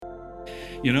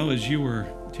You know, as you were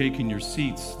taking your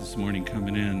seats this morning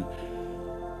coming in,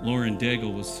 Lauren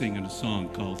Daigle was singing a song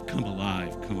called Come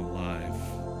Alive, Come Alive.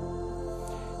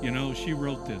 You know, she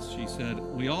wrote this. She said,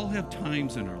 we all have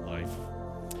times in our life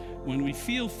when we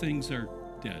feel things are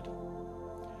dead.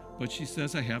 But she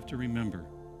says, I have to remember,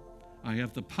 I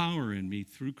have the power in me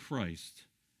through Christ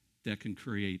that can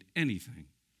create anything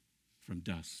from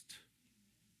dust.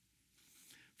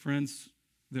 Friends,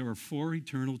 there are 4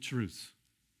 eternal truths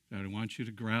that I want you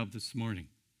to grab this morning.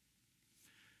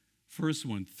 First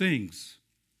one, things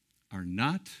are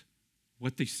not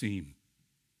what they seem.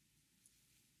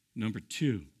 Number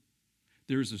 2,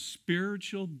 there's a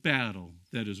spiritual battle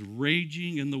that is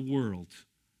raging in the world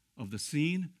of the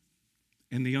seen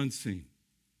and the unseen.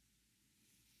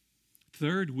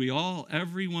 Third,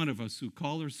 every one of us who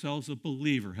call ourselves a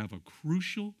believer, have a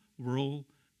crucial role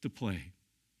to play.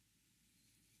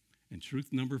 And truth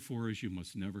number 4 is you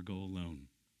must never go alone.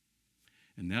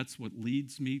 And that's what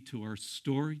leads me to our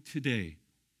story today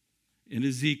in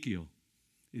Ezekiel.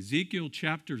 Ezekiel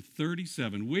chapter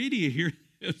 37. Wait till you hear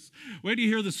this. Wait till you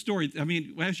hear the story. I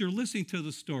mean, as you're listening to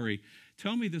the story,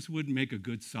 tell me this wouldn't make a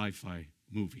good sci-fi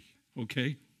movie,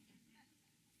 okay?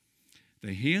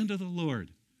 The hand of the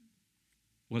Lord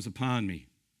was upon me,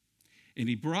 and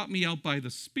he brought me out by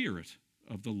the Spirit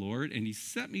of the Lord, and he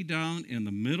set me down in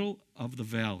the middle of the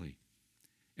valley,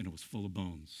 and it was full of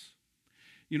bones.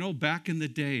 You know, back in the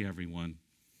day, everyone,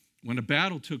 when a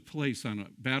battle took place on a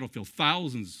battlefield,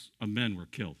 thousands of men were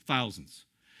killed, thousands.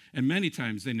 And many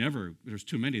times there's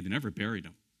too many, they never buried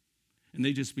them. And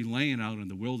they'd just be laying out in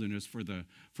the wilderness for the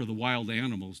wild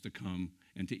animals to come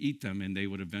and to eat them, and they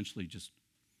would eventually just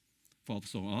fall.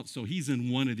 So he's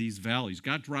in one of these valleys.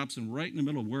 God drops him right in the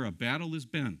middle of where a battle has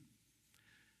been.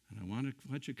 And I want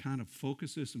you to kind of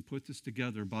focus this and put this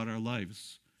together about our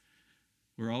lives.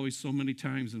 We're always so many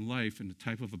times in life in the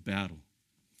type of a battle.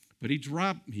 But he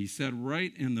dropped me, he said,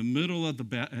 right in the middle of the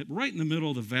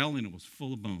valley, and it was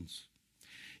full of bones.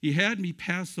 He had me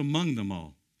pass among them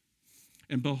all.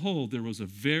 And behold, there was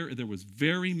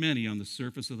very many on the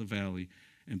surface of the valley,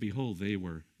 and behold, they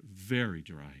were very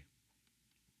dry.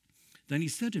 Then he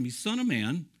said to me, Son of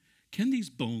man, can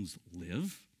these bones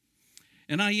live?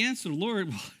 And I answered, Lord,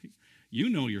 well, you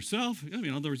know yourself. I mean,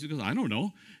 in other words, he goes, I don't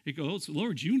know. He goes,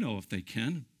 Lord, you know if they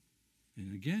can.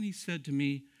 And again he said to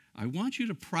me, I want you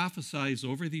to prophesy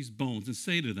over these bones and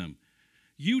say to them,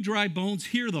 you dry bones,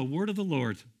 hear the word of the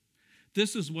Lord.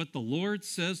 This is what the Lord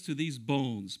says to these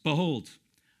bones. Behold,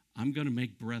 I'm going to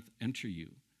make breath enter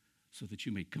you so that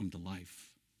you may come to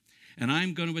life. And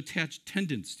I'm going to attach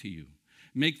tendons to you,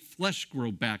 make flesh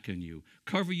grow back in you,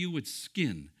 cover you with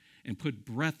skin, and put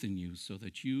breath in you so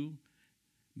that you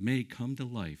may come to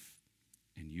life,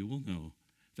 and you will know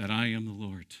that I am the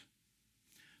Lord.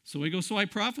 So he goes, so I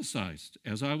prophesied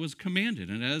as I was commanded,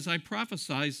 and as I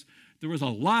prophesied, there was a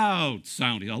loud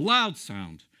sound.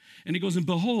 And he goes, and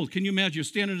behold, can you imagine, you're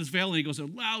standing in this valley, and he goes, a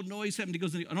loud noise happened. He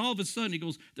goes, and all of a sudden, he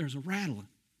goes, there's a rattling.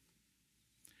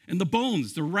 And the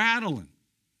bones, they're rattling,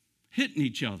 hitting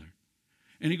each other.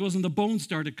 And he goes, and the bones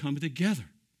started coming together.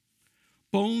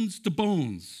 Bones to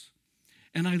bones.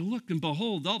 And I looked, and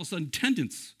behold, all of a sudden,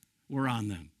 tendons were on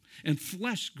them. And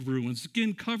flesh grew, and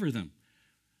skin covered them.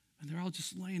 And they're all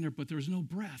just laying there, but there was no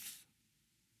breath.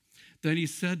 Then he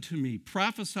said to me,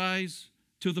 prophesy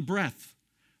to the breath.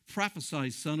 Prophesy,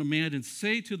 son of man, and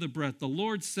say to the breath, the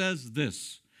Lord says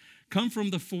this, come from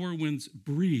the 4 winds,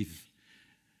 breathe,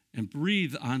 and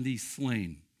breathe on these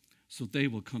slain, so they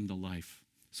will come to life.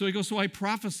 So he goes, so I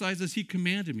prophesied as he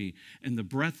commanded me, and the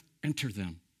breath entered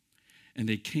them. And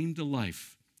they came to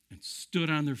life and stood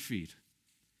on their feet,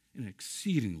 an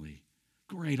exceedingly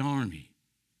great army.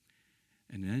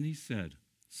 And then he said,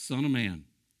 Son of man,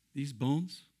 these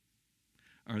bones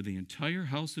are the entire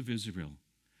house of Israel.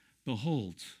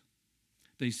 Behold,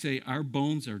 they say, our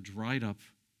bones are dried up.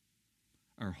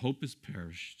 Our hope is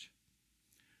perished.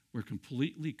 We're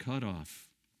completely cut off.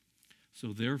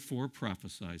 So therefore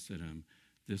prophesy to them,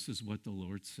 this is what the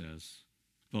Lord says.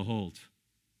 Behold,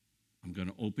 I'm going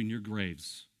to open your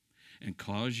graves and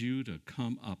cause you to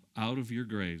come up out of your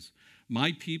graves,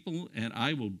 my people, and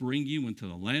I will bring you into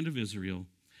the land of Israel.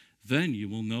 Then you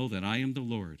will know that I am the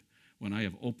Lord, when I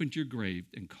have opened your grave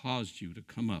and caused you to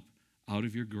come up out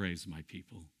of your graves, my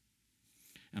people.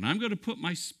 And I'm going to put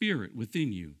my spirit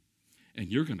within you, and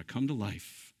you're going to come to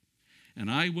life. And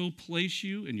I will place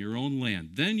you in your own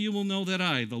land. Then you will know that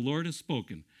I, the Lord, has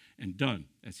spoken and done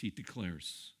as he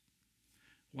declares.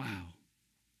 Wow.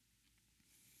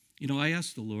 You know, I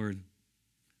asked the Lord,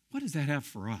 what does that have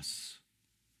for us?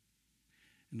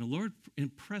 And the Lord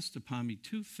impressed upon me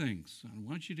 2 things. I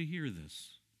want you to hear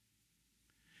this.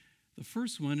 The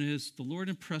first one is the Lord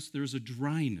impressed there's a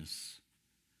dryness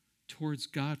towards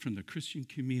God from the Christian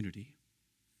community.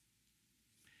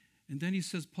 And then he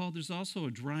says, Paul, there's also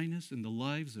a dryness in the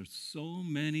lives of so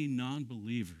many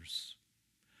non-believers.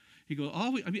 He goes,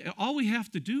 all we have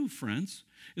to do, friends,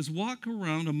 is walk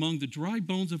around among the dry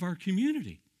bones of our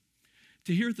community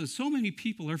to hear that so many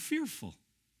people are fearful.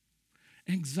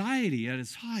 Anxiety at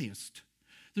its highest.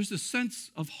 There's a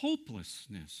sense of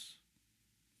hopelessness.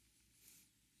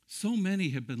 So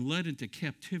many have been led into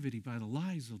captivity by the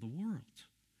lies of the world.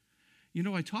 You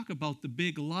know, I talk about the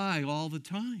big lie all the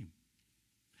time.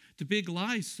 The big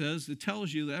lie says, it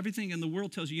tells you that everything in the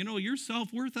world tells you, you know, your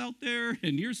self-worth out there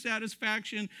and your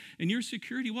satisfaction and your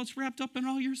security, well, it's wrapped up in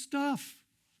all your stuff.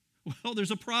 Well,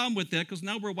 there's a problem with that because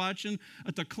now we're watching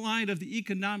a decline of the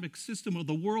economic system of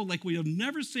the world like we have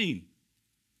never seen.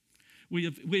 We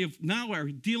have now are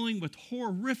dealing with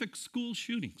horrific school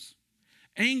shootings,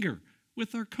 anger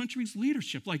with our country's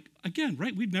leadership. Like, again,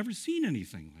 right, we've never seen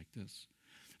anything like this.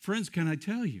 Friends, can I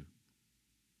tell you,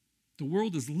 the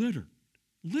world is littered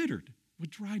with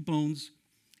dry bones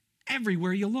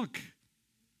everywhere you look.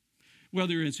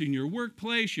 Whether it's in your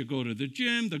workplace, you go to the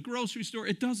gym, the grocery store,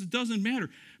 it doesn't matter.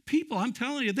 People, I'm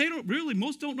telling you,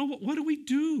 most don't know what do we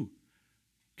do?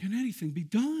 Can anything be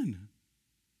done?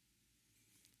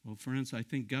 Well, friends, I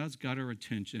think God's got our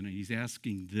attention, and he's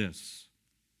asking this.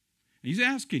 He's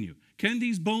asking you, can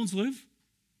these bones live?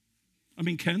 I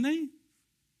mean, can they?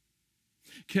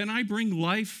 Can I bring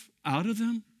life out of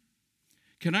them?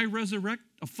 Can I resurrect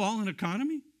a fallen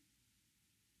economy?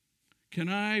 Can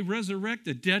I resurrect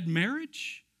a dead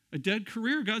marriage, a dead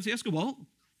career? God's asking, well,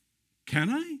 can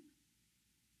I?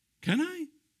 Can I?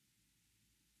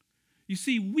 You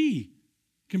see, we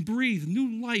can breathe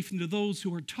new life into those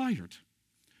who are tired,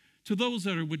 to those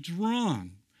that are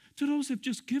withdrawn, to those who have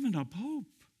just given up hope.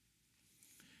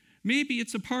 Maybe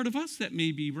it's a part of us that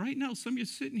maybe right now, some of you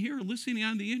sitting here or listening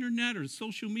on the internet or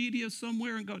social media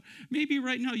somewhere and going, maybe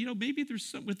right now, maybe there's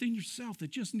something within yourself that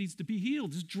just needs to be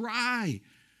healed. It's dry.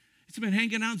 It's been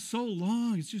hanging on so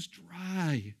long. It's just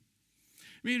dry.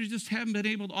 Maybe you just haven't been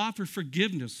able to offer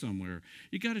forgiveness somewhere.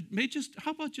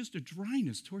 How about just a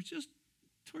dryness towards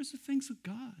the things of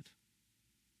God?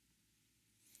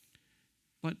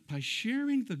 But by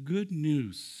sharing the good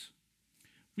news,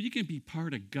 we can be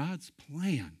part of God's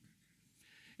plan.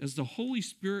 As the Holy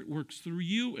Spirit works through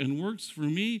you and works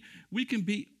through me,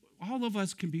 all of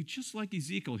us can be just like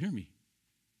Ezekiel. Hear me.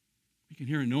 We can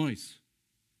hear a noise.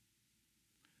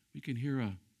 We can hear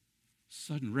a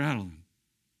sudden rattling.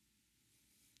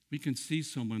 We can see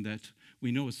someone that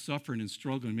we know is suffering and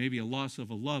struggling, maybe a loss of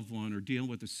a loved one or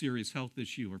dealing with a serious health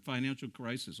issue or financial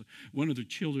crisis, or one of their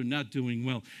children not doing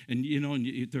well, and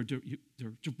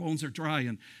their bones are dry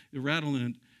and they're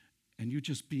rattling, and you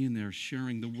just being there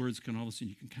sharing the words, all of a sudden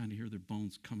you can kind of hear their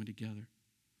bones coming together.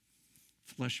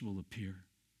 Flesh will appear.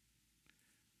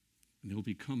 And they'll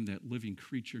become that living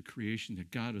creature creation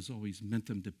that God has always meant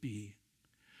them to be.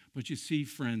 But you see,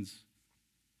 friends,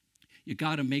 you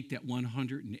got to make that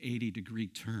 180-degree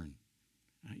turn.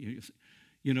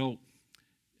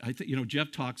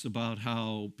 Jeff talks about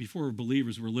how before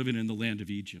believers were living in the land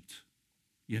of Egypt.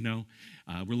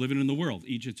 We're living in the world.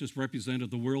 Egypt just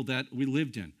represented the world that we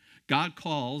lived in. God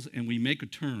calls and we make a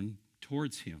turn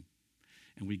towards him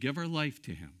and we give our life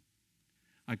to him.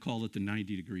 I call it the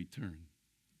 90-degree turn.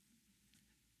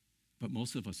 But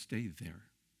most of us stay there.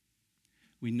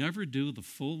 We never do the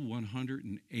full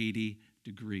 180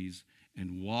 degrees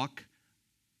and walk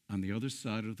on the other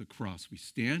side of the cross. We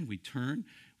stand, we turn,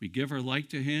 we give our life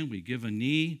to him, we give a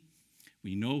knee.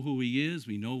 We know who he is.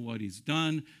 We know what he's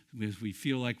done. We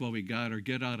feel like, well, we got our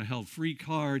get out of hell free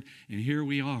card, and here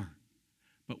we are.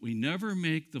 But we never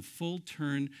make the full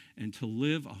turn and to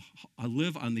live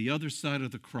on the other side of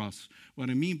the cross.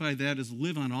 What I mean by that is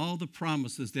live on all the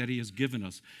promises that he has given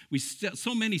us.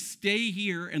 So many stay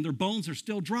here, and their bones are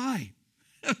still dry.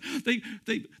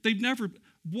 They've never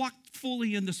walked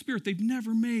fully in the Spirit. They've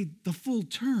never made the full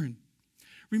turn.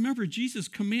 Remember, Jesus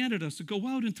commanded us to go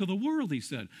out into the world, he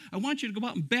said. I want you to go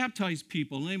out and baptize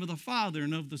people in the name of the Father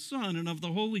and of the Son and of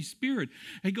the Holy Spirit.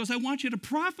 And he goes, I want you to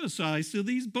prophesy to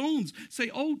these bones.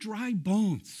 Say, oh, dry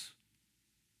bones,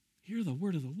 hear the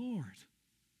word of the Lord.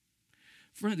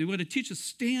 Friend, they want to teach us,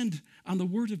 stand on the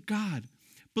word of God.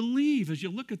 Believe as you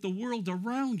look at the world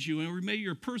around you, and maybe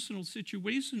your personal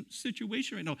situation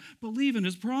right now, believe in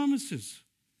his promises.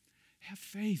 Have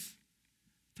faith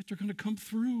that they're going to come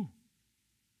through.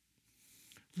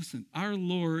 Listen, our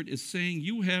Lord is saying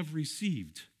you have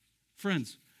received.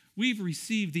 Friends, we've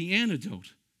received the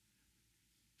antidote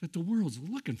that the world's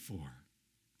looking for.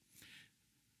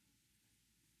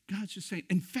 God's just saying,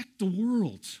 infect the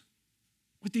world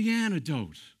with the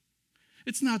antidote.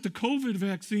 It's not the COVID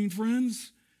vaccine,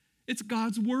 friends. It's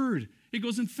God's word. It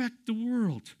goes infect the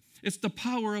world. It's the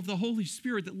power of the Holy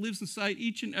Spirit that lives inside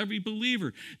each and every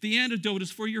believer. The antidote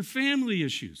is for your family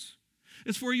issues.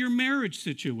 It's for your marriage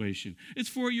situation. It's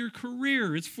for your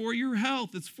career. It's for your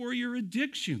health. It's for your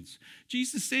addictions.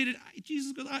 Jesus stated,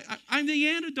 I'm the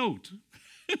antidote.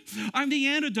 I'm the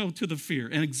antidote to the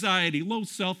fear, anxiety, low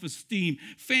self-esteem,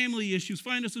 family issues,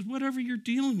 finances, whatever you're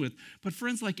dealing with. But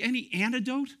friends, like any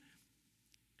antidote,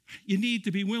 you need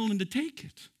to be willing to take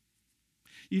it.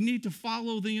 You need to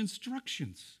follow the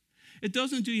instructions. It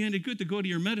doesn't do you any good to go to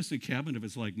your medicine cabinet if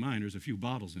it's like mine. There's a few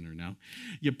bottles in there now.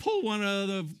 You pull one of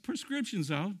the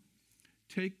prescriptions out.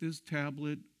 Take this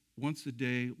tablet once a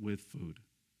day with food.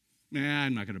 Nah,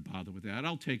 I'm not going to bother with that.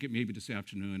 I'll take it maybe this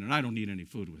afternoon, and I don't need any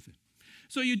food with it.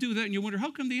 So you do that, and you wonder,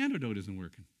 how come the antidote isn't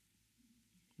working?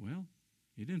 Well,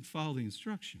 you didn't follow the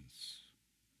instructions.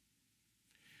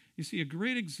 You see, a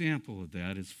great example of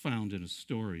that is found in a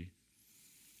story.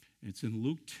 It's in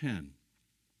Luke 10.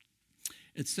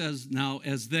 It says, now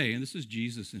as they, and this is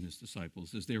Jesus and his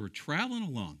disciples, as they were traveling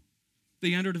along,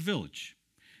 they entered a village,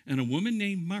 and a woman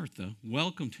named Martha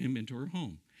welcomed him into her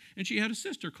home. And she had a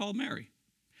sister called Mary,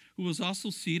 who was also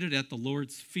seated at the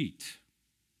Lord's feet.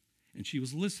 And she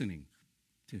was listening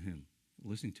to him,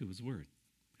 listening to his word.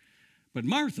 But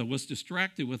Martha was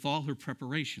distracted with all her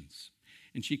preparations.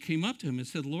 And she came up to him and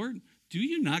said, Lord, do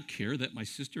you not care that my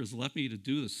sister has left me to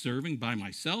do the serving by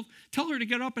myself? Tell her to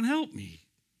get up and help me.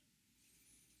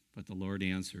 But the Lord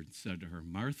answered and said to her,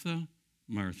 Martha,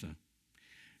 Martha,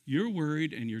 you're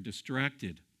worried and you're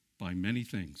distracted by many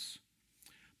things.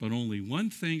 But only one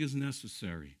thing is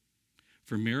necessary.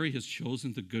 For Mary has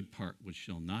chosen the good part, which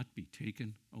shall not be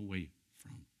taken away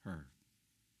from her.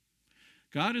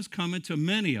 God is coming to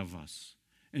many of us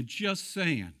and just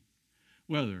saying,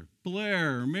 whether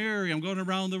Blair or Mary, I'm going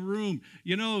around the room,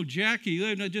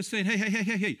 Jackie, just saying,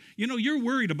 hey, you're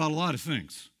worried about a lot of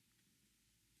things.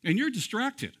 And you're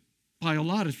distracted by a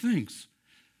lot of things.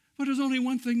 But there's only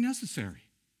one thing necessary.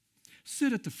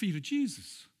 Sit at the feet of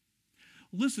Jesus.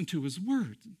 Listen to his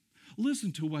word.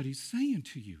 Listen to what he's saying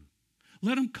to you.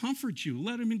 Let him comfort you.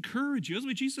 Let him encourage you. That's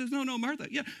what Jesus says. No, Martha.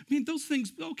 Yeah, those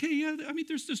things, okay, yeah,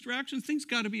 there's distractions. Things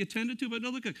got to be attended to. But no,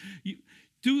 look,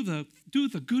 do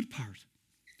the good part.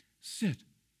 Sit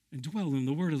and dwell in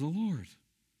the word of the Lord.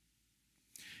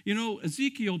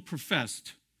 Ezekiel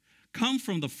professed, come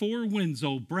from the four winds,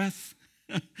 O breath,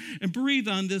 and breathe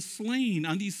on these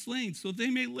slain, so they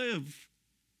may live.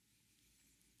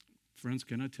 Friends,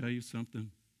 can I tell you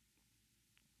something?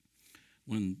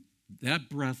 When that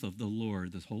breath of the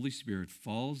Lord, the Holy Spirit,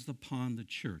 falls upon the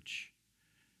church,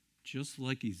 just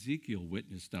like Ezekiel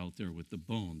witnessed out there with the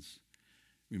bones,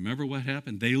 remember what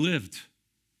happened? They lived,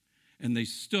 and they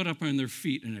stood up on their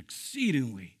feet, an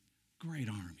exceedingly great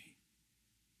army.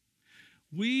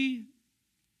 We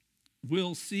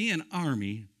will see an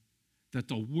army that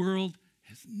the world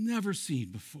has never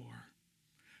seen before.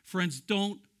 Friends,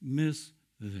 don't miss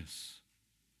this.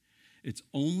 It's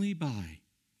only by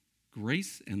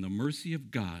grace and the mercy of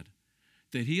God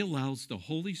that he allows the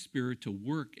Holy Spirit to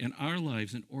work in our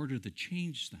lives in order to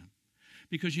change them.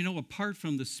 Because, apart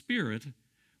from the Spirit,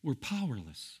 we're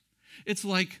powerless. It's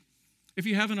like if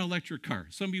you have an electric car.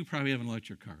 Some of you probably have an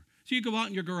electric car. So you go out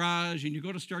in your garage and you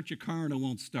go to start your car and it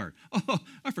won't start. Oh,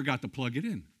 I forgot to plug it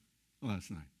in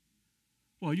last night.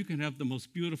 Well, you can have the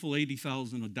most beautiful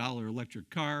 $80,000 electric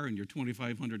car and your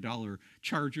 $2,500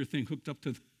 charger thing hooked up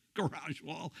to the garage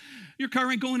wall. Your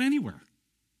car ain't going anywhere.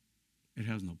 It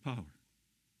has no power.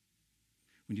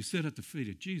 When you sit at the feet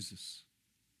of Jesus,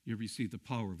 you receive the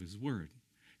power of his word.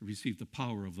 You receive the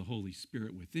power of the Holy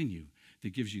Spirit within you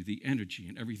that gives you the energy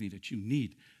and everything that you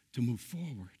need to move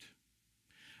forward.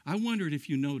 I wondered if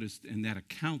you noticed in that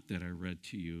account that I read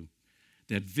to you,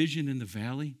 that vision in the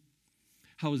valley,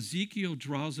 how Ezekiel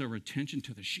draws our attention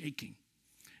to the shaking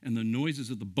and the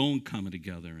noises of the bone coming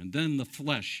together and then the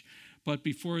flesh.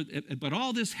 But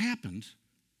all this happened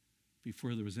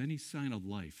before there was any sign of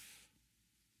life.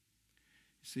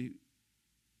 You see,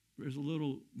 there's a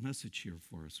little message here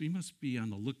for us. We must be on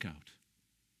the lookout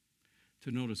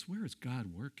to notice, where is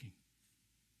God working?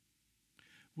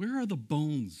 Where are the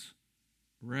bones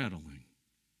rattling?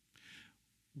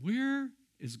 Where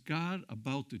is God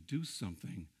about to do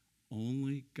something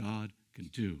only God can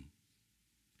do?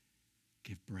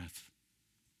 Give breath.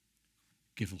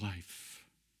 Give life.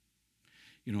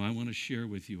 I want to share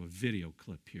with you a video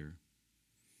clip here.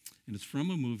 And it's from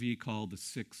a movie called The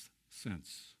Sixth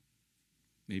Sense.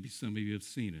 Maybe some of you have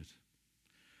seen it.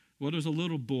 Well, there's a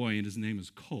little boy, and his name is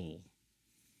Cole.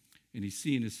 And he's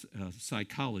seeing his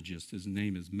psychologist. His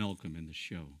name is Malcolm in the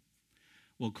show.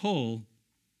 Well, Cole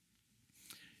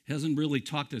hasn't really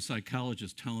talked to a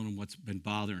psychologist telling him what's been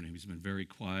bothering him. He's been very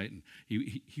quiet, and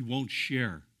he won't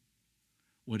share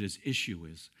what his issue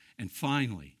is. And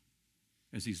finally,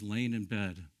 as he's laying in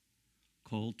bed,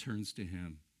 Cole turns to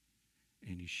him,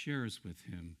 and he shares with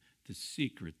him the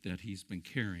secret that he's been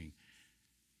carrying.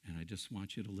 And I just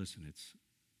want you to listen. It's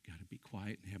got to be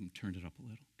quiet and have him turn it up a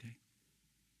little, okay?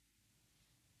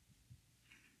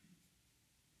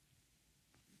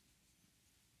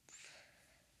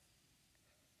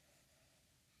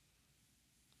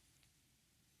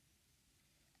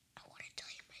 I want to tell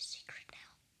you my secret now.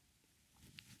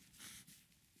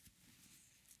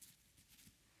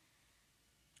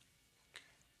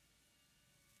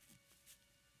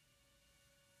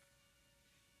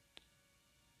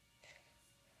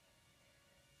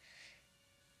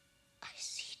 I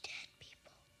see dead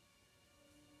people.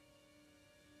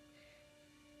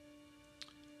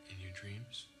 In your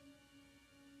dreams?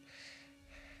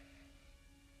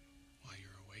 While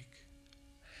you're awake?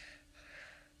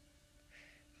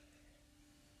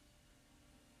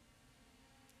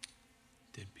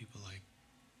 Dead people like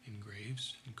in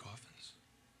graves and coffins?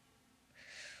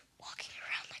 Walking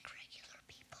around like regular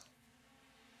people.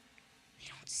 They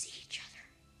don't see each other.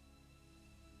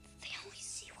 They only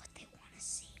see what they want to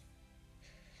see.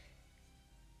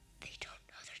 They don't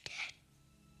know they're dead.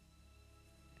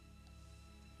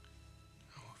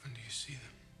 How often do you see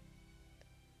them?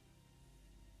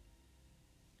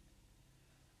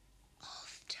 All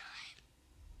the time.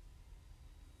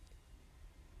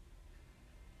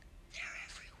 They're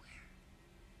everywhere.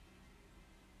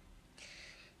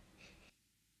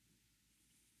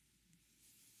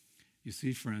 You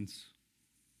see, friends,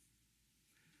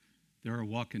 there are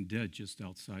walking dead just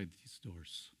outside these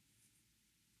doors.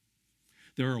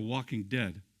 There are walking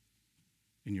dead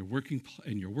in your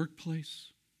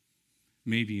workplace,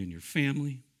 maybe in your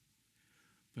family.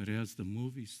 But as the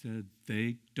movie said,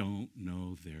 they don't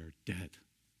know they're dead.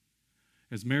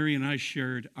 As Mary and I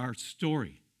shared our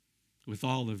story with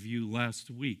all of you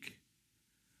last week,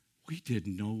 we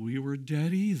didn't know we were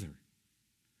dead either.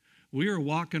 We were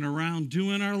walking around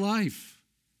doing our life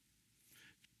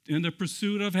in the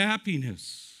pursuit of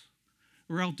happiness.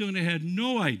 We're out doing it, had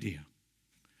no idea,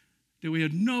 that we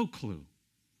had no clue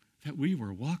that we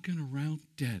were walking around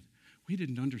dead. We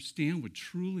didn't understand what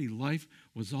truly life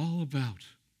was all about.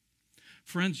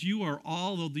 Friends, you are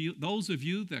all of those of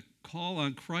you that call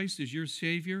on Christ as your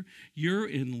Savior. You're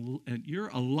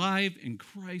alive in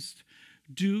Christ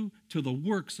due to the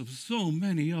works of so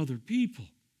many other people.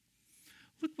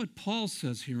 Look what Paul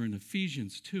says here in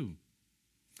Ephesians 2.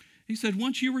 He said,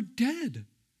 once you were dead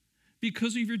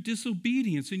because of your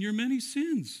disobedience and your many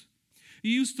sins.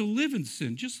 You used to live in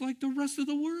sin just like the rest of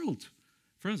the world.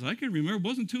 Friends, I can remember, it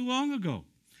wasn't too long ago.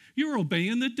 You were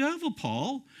obeying the devil,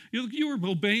 Paul. You were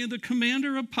obeying the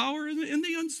commander of power in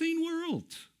the unseen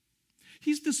world.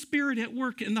 He's the spirit at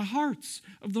work in the hearts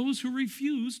of those who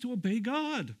refuse to obey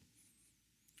God.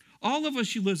 All of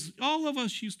us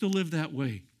used to live that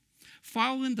way,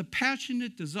 following the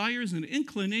passionate desires and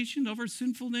inclination of our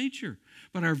sinful nature.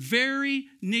 But our very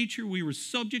nature, we were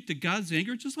subject to God's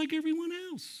anger just like everyone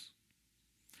else.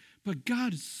 But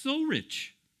God is so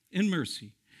rich in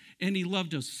mercy, and he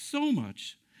loved us so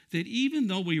much that even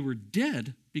though we were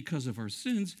dead because of our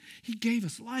sins, he gave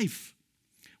us life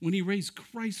when he raised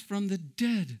Christ from the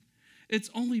dead. It's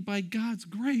only by God's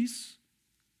grace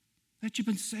that you've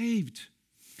been saved.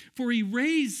 For he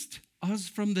raised us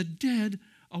from the dead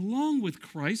along with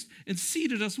Christ and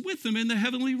seated us with him in the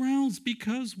heavenly realms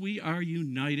because we are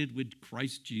united with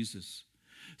Christ Jesus.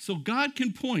 So God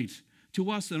can point to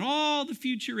us in all the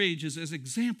future ages as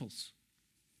examples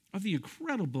of the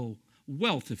incredible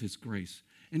wealth of his grace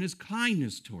and his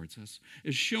kindness towards us,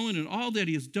 is shown in all that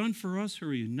he has done for us who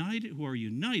are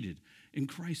united in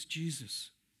Christ Jesus.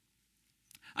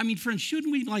 I mean, friends,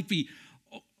 shouldn't we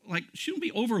shouldn't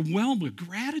we be overwhelmed with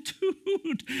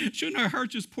gratitude? Shouldn't our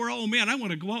heart just pour out, oh man, I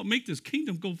want to go out and make this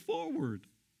kingdom go forward?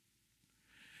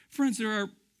 Friends, there are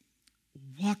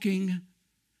walking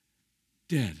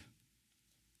dead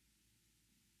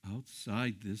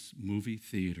outside this movie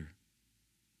theater.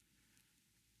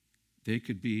 They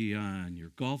could be on your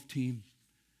golf team.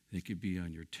 They could be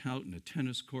on your out in the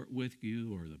tennis court with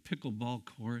you or the pickleball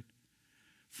court.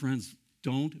 Friends,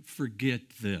 don't forget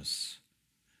this.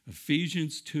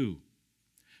 Ephesians 2.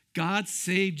 God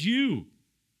saved you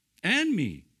and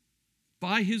me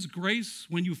by his grace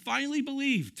when you finally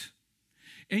believed.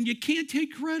 And you can't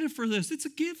take credit for this. It's a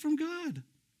gift from God.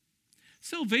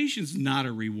 Salvation is not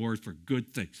a reward for good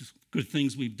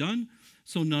things we've done,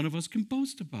 so none of us can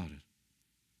boast about it.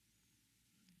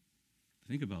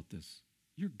 Think about this.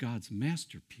 You're God's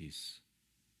masterpiece.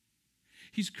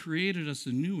 He's created us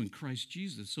anew in Christ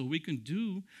Jesus so we can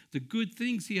do the good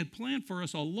things he had planned for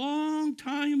us a long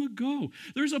time ago.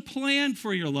 There's a plan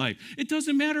for your life. It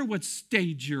doesn't matter what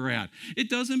stage you're at. It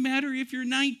doesn't matter if you're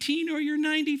 19 or you're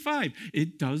 95.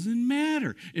 It doesn't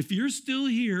matter. If you're still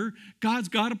here, God's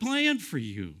got a plan for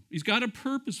you. He's got a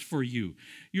purpose for you.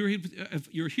 You're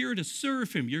here to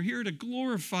serve him. You're here to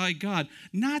glorify God,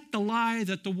 not the lie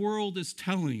that the world is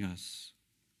telling us.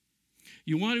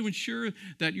 You want to ensure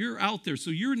that you're out there so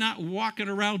you're not walking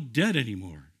around dead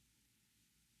anymore.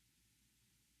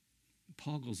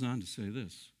 Paul goes on to say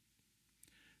this.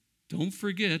 Don't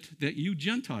forget that you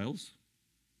Gentiles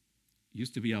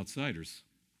used to be outsiders.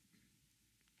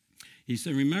 He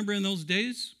said, remember in those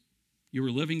days you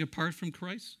were living apart from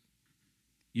Christ?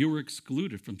 You were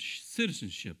excluded from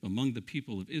citizenship among the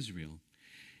people of Israel,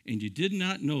 and you did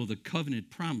not know the covenant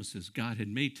promises God had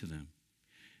made to them.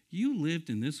 You lived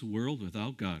in this world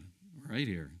without God, right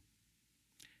here.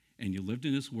 And you lived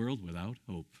in this world without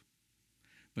hope.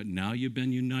 But now you've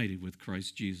been united with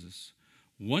Christ Jesus.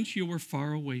 Once you were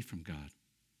far away from God,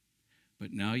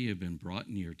 but now you have been brought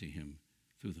near to him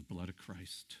through the blood of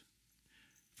Christ.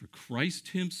 For Christ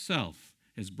himself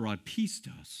has brought peace to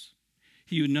us.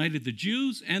 He united the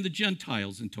Jews and the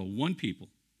Gentiles into one people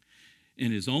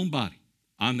in his own body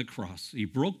on the cross. He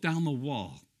broke down the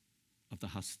wall of the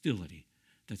hostility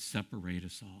that separate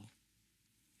us all.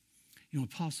 You know,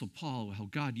 Apostle Paul, how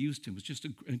God used him was just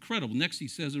incredible. Next he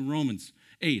says in Romans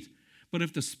 8, but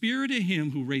if the spirit of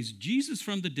him who raised Jesus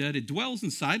from the dead, it dwells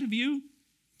inside of you,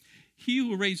 he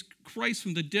who raised Christ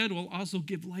from the dead will also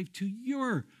give life to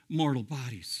your mortal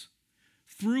bodies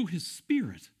through his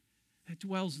spirit that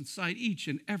dwells inside each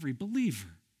and every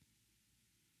believer.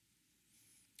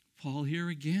 Paul here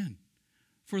again.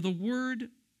 For the word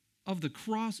of the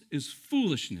cross is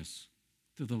foolishness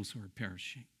to those who are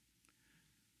perishing.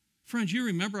 Friends, you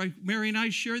remember Mary and I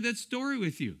shared that story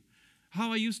with you.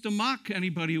 How I used to mock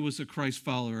anybody who was a Christ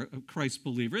follower, a Christ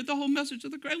believer. The whole message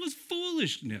of the Christ was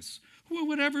foolishness. Who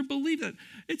would ever believe that?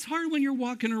 It's hard when you're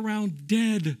walking around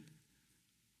dead.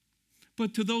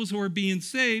 But to those who are being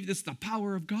saved, it's the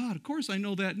power of God. Of course, I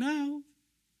know that now,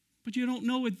 but you don't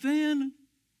know it then.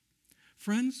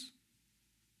 Friends,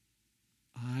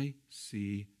 I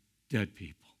see dead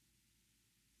people.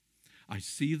 I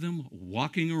see them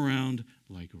walking around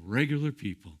like regular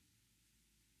people.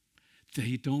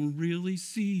 They don't really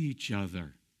see each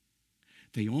other.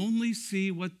 They only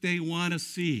see what they want to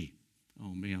see. Oh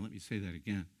man, let me say that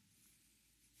again.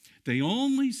 They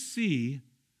only see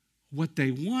what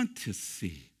they want to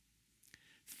see.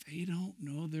 They don't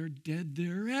know they're dead.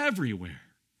 They're everywhere.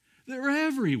 They're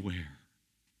everywhere.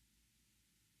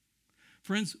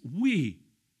 Friends, we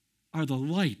are the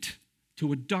light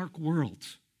to a dark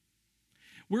world.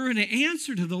 We're an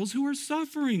answer to those who are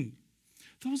suffering,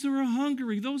 those who are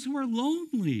hungry, those who are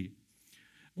lonely.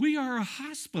 We are a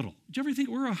hospital. Do you ever think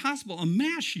we're a hospital, a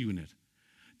MASH unit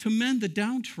to mend the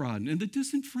downtrodden and the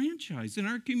disenfranchised in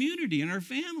our community and our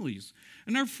families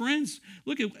and our friends?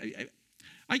 Look, at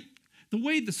the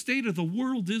way the state of the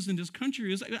world is in this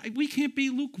country is we can't be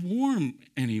lukewarm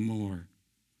anymore.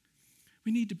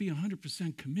 We need to be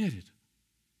 100% committed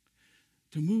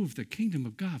to move the kingdom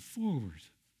of God forward.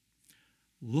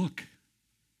 Look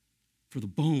for the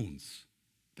bones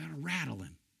that are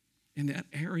rattling in that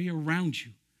area around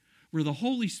you where the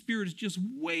Holy Spirit is just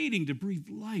waiting to breathe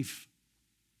life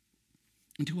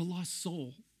into a lost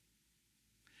soul.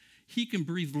 He can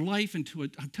breathe life into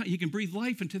he can breathe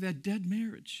life into that dead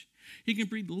marriage. He can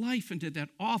breathe life into that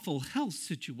awful health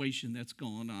situation that's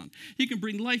going on. He can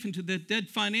bring life into that dead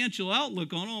financial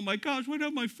outlook on, oh my gosh, what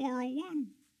about my 401?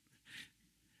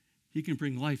 He can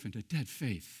bring life into dead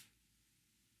faith.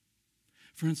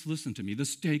 Friends, listen to me. The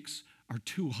stakes are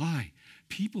too high.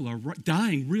 People are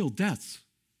dying real deaths.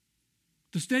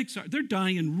 They're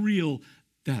dying in real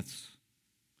deaths.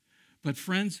 But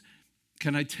friends,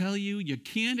 can I tell you, you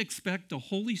can't expect the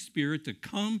Holy Spirit to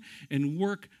come and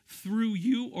work through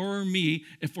you or me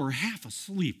if we're half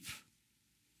asleep.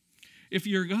 If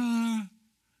you're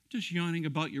just yawning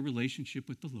about your relationship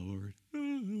with the Lord.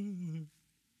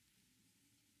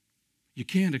 You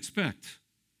can't expect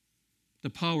the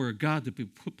power of God to be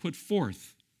put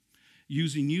forth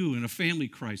using you in a family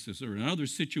crisis or another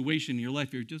situation in your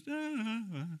life. You're just,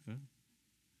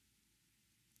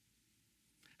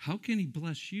 How can he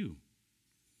bless you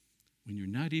when you're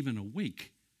not even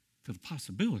awake to the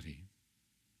possibility?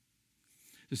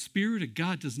 The Spirit of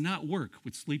God does not work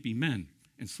with sleepy men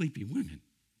and sleepy women.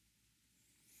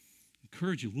 I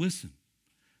encourage you, listen.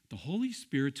 The Holy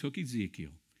Spirit took Ezekiel.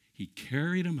 He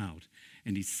carried him out,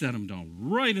 and he set him down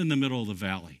right in the middle of the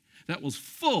valley. that was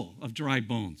full of dry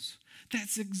bones.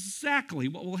 That's exactly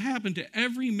what will happen to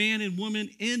every man and woman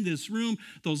in this room,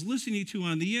 those listening to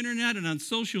on the internet and on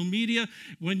social media.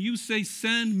 When you say,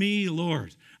 send me,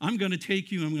 Lord, I'm going to take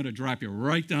you, I'm going to drop you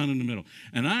right down in the middle.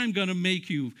 And I'm going to make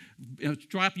you,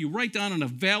 drop you right down in a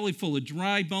valley full of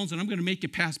dry bones, and I'm going to make you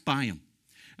pass by them.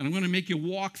 And I'm going to make you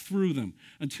walk through them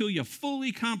until you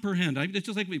fully comprehend. It's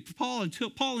just like Paul,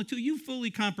 until you fully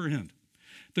comprehend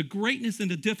the greatness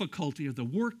and the difficulty of the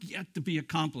work yet to be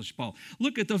accomplished, Paul.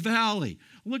 Look at the valley.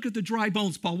 Look at the dry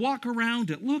bones, Paul. Walk around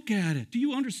it. Look at it. Do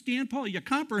you understand, Paul? Are you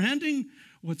comprehending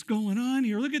what's going on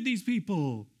here? Look at these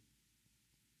people.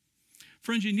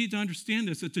 Friends, you need to understand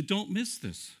this, that don't miss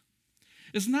this.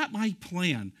 It's not my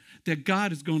plan that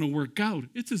God is going to work out.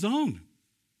 It's his own.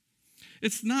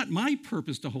 It's not my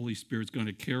purpose the Holy Spirit's going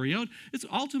to carry out. It's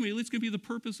ultimately going to be the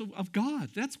purpose of God.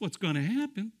 That's what's going to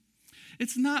happen.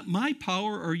 It's not my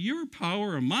power or your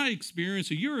power or my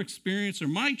experience or your experience or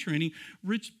my training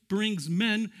which brings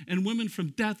men and women from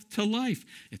death to life.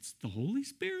 It's the Holy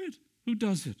Spirit who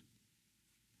does it.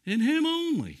 In him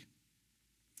only.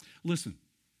 Listen,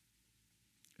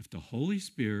 if the Holy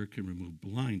Spirit can remove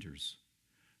blinders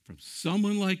from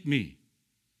someone like me,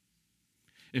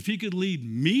 if he could lead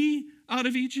me out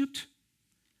of Egypt,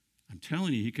 I'm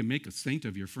telling you, he can make a saint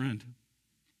of your friend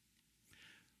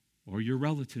or your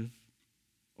relative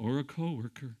or a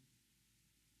coworker.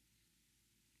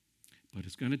 But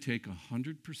it's going to take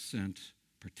 100%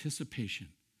 participation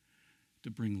to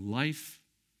bring life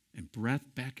and breath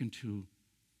back into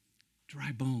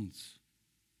dry bones.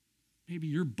 Maybe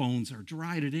your bones are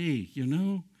dry today, you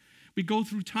know? We go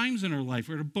through times in our life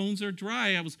where the bones are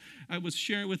dry. I was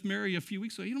sharing with Mary a few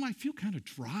weeks ago, I feel kind of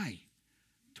dry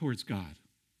towards God.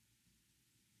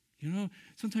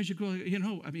 Sometimes you go,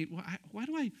 why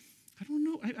do I don't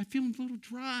know, I feel a little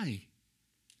dry.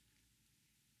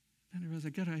 Then I realized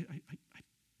I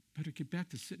better get back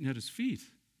to sitting at his feet.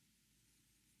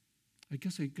 I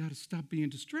guess I got to stop being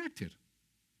distracted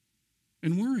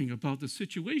and worrying about the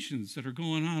situations that are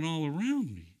going on all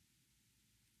around me.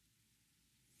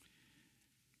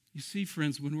 You see,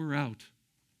 friends, when we're out,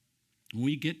 when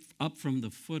we get up from the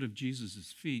foot of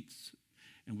Jesus' feet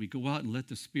and we go out and let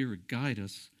the Spirit guide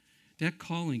us, that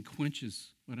calling quenches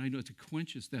what I know. It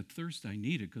quenches that thirst I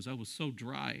needed because I was so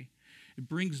dry. It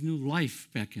brings new life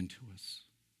back into us.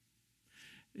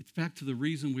 It's back to the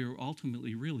reason we were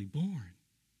ultimately really born.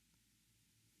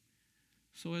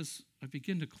 So as I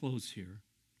begin to close here,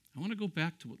 I want to go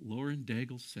back to what Lauren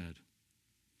Daigle said.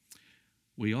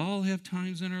 We all have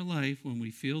times in our life when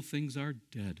we feel things are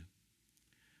dead.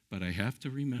 But I have to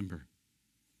remember,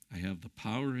 I have the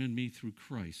power in me through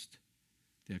Christ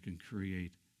that can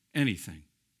create anything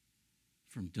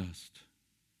from dust.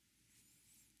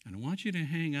 And I want you to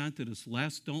hang on to this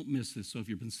last, don't miss this. So if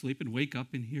you've been sleeping, wake up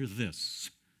and hear this.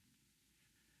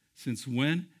 Since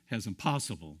when has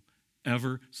impossible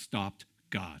ever stopped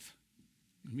God?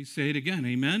 Let me say it again,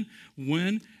 amen?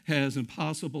 When has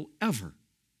impossible ever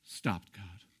stopped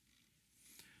God?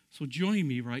 So join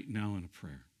me right now in a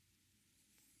prayer.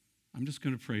 I'm just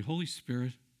going to pray, Holy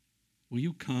Spirit, will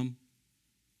you come?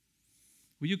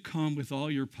 Will you come with all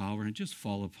your power and just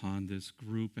fall upon this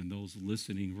group and those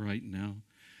listening right now?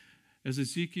 As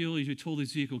you told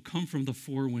Ezekiel, come from the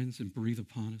four winds and breathe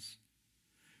upon us.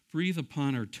 Breathe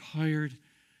upon our tired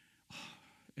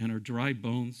and our dry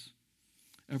bones.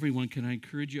 Everyone, can I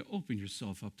encourage you, open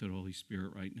yourself up to the Holy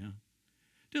Spirit right now.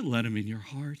 Just let him in your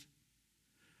heart.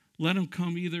 Let him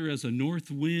come either as a north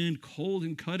wind, cold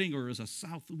and cutting, or as a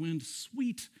south wind,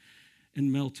 sweet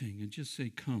and melting. And just say,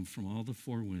 come from all the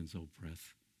four winds, O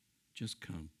breath. Just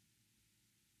come.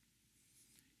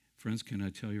 Friends, can I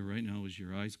tell you right now, as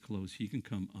your eyes close, he can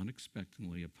come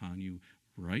unexpectedly upon you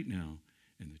right now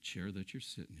in the chair that you're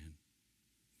sitting in.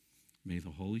 May the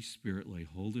Holy Spirit lay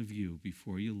hold of you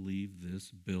before you leave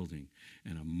this building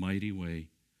in a mighty way.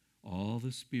 All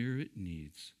the Spirit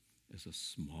needs is a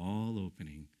small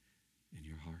opening in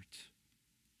your heart.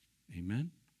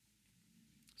 Amen?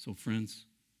 So, friends,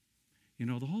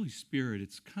 the Holy Spirit,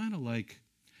 it's kind of like,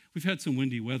 we've had some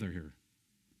windy weather here.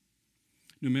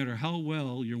 No matter how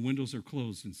well your windows are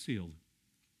closed and sealed,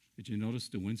 did you notice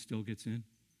the wind still gets in?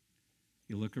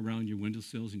 You look around your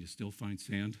windowsills and you still find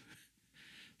sand.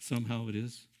 Somehow it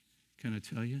is. Can I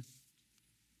tell you?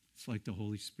 It's like the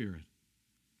Holy Spirit.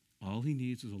 All he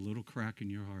needs is a little crack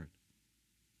in your heart.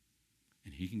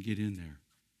 And he can get in there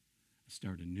and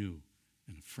start a new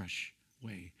and a fresh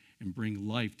way and bring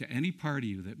life to any part of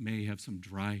you that may have some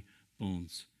dry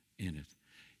bones in it.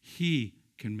 He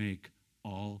can make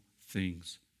all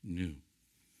things new.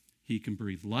 He can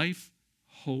breathe life,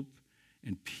 hope,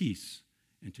 and peace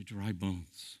into dry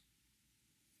bones.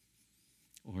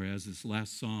 Or as this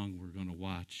last song we're going to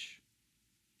watch,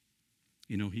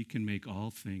 he can make all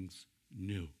things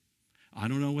new. I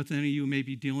don't know what any of you may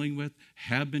be dealing with,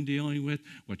 have been dealing with,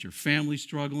 what your family's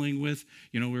struggling with.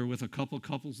 We were with a couple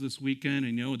couples this weekend,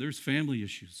 and there's family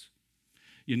issues.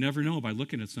 You never know by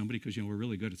looking at somebody because, we're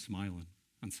really good at smiling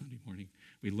on Sunday morning.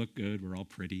 We look good, we're all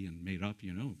pretty and made up,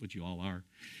 but you all are.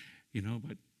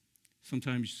 But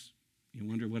sometimes you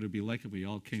wonder what it would be like if we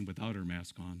all came without our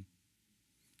mask on.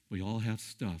 We all have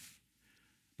stuff.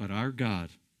 But our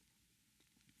God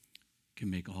can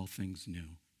make all things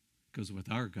new. Because with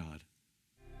our God,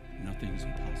 nothing is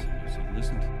impossible. So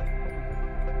listen to